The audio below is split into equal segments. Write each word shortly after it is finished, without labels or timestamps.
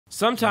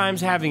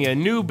Sometimes having a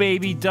new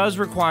baby does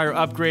require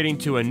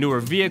upgrading to a newer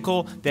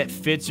vehicle that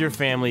fits your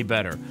family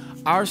better.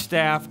 Our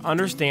staff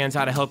understands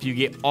how to help you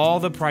get all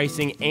the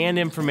pricing and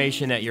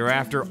information that you're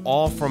after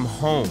all from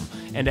home,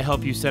 and to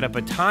help you set up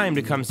a time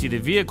to come see the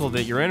vehicle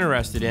that you're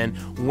interested in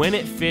when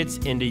it fits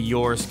into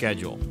your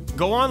schedule.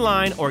 Go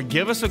online or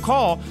give us a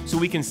call so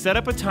we can set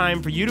up a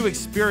time for you to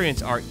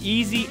experience our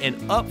easy and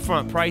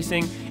upfront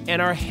pricing and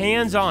our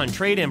hands-on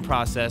trade-in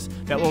process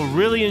that will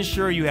really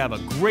ensure you have a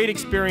great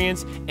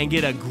experience and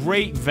get a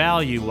great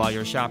value while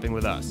you're shopping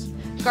with us.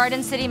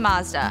 Garden City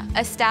Mazda,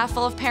 a staff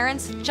full of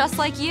parents just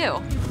like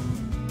you.